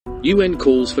UN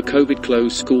calls for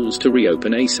COVID-closed schools to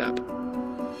reopen ASAP.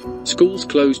 Schools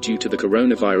closed due to the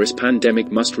coronavirus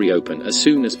pandemic must reopen as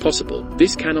soon as possible.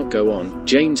 This cannot go on,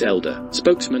 James Elder,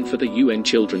 spokesman for the UN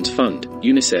Children's Fund,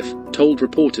 UNICEF, told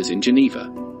reporters in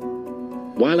Geneva.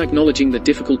 While acknowledging the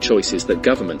difficult choices that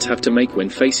governments have to make when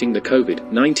facing the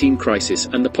COVID-19 crisis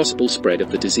and the possible spread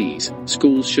of the disease,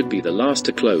 schools should be the last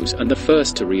to close and the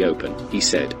first to reopen, he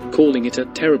said, calling it a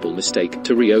terrible mistake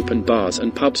to reopen bars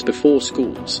and pubs before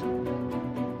schools.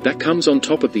 That comes on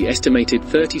top of the estimated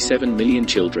 37 million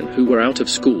children who were out of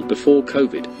school before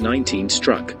COVID-19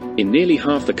 struck. In nearly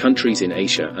half the countries in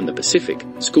Asia and the Pacific,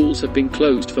 schools have been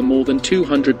closed for more than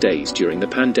 200 days during the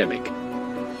pandemic.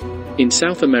 In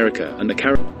South America and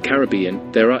the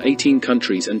Caribbean, there are 18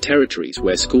 countries and territories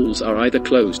where schools are either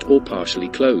closed or partially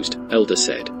closed, Elder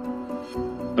said.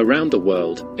 Around the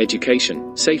world,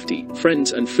 education, safety,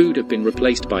 friends and food have been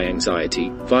replaced by anxiety,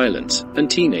 violence,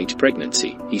 and teenage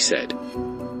pregnancy, he said.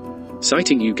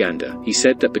 Citing Uganda, he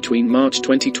said that between March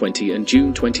 2020 and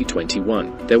June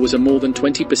 2021, there was a more than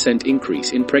 20%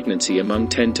 increase in pregnancy among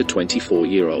 10 to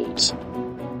 24-year-olds.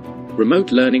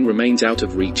 Remote learning remains out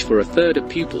of reach for a third of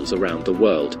pupils around the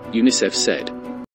world, UNICEF said.